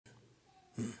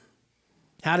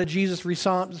How did Jesus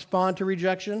respond to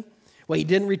rejection? Well, he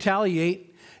didn't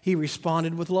retaliate. He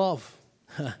responded with love.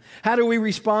 How do we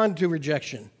respond to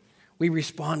rejection? We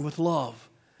respond with love.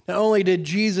 Not only did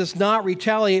Jesus not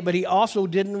retaliate, but he also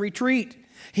didn't retreat.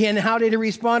 And how did he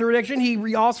respond to rejection?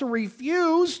 He also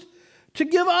refused to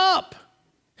give up.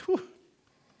 Whew.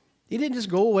 He didn't just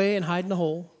go away and hide in the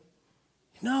hole.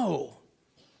 No.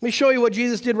 Let me show you what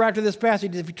Jesus did right after this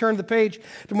passage. If you turn the page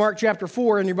to Mark chapter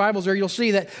 4 in your Bibles there, you'll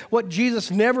see that what Jesus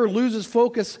never loses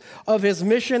focus of his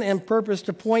mission and purpose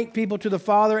to point people to the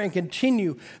Father and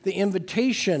continue the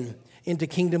invitation into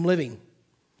kingdom living.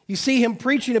 You see him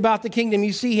preaching about the kingdom.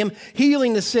 You see him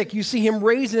healing the sick. You see him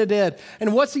raising the dead.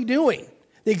 And what's he doing?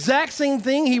 The exact same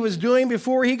thing he was doing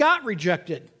before he got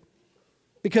rejected.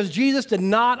 Because Jesus did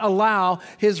not allow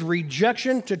his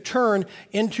rejection to turn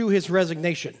into his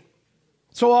resignation.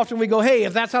 So often we go, hey,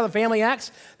 if that's how the family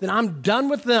acts, then I'm done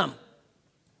with them.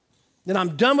 Then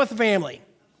I'm done with the family.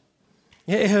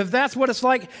 If that's what it's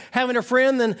like having a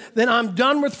friend, then I'm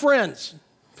done with friends.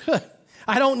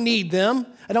 I don't need them.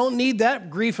 I don't need that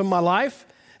grief in my life.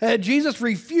 Jesus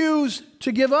refused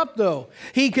to give up, though.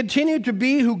 He continued to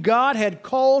be who God had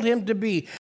called him to be.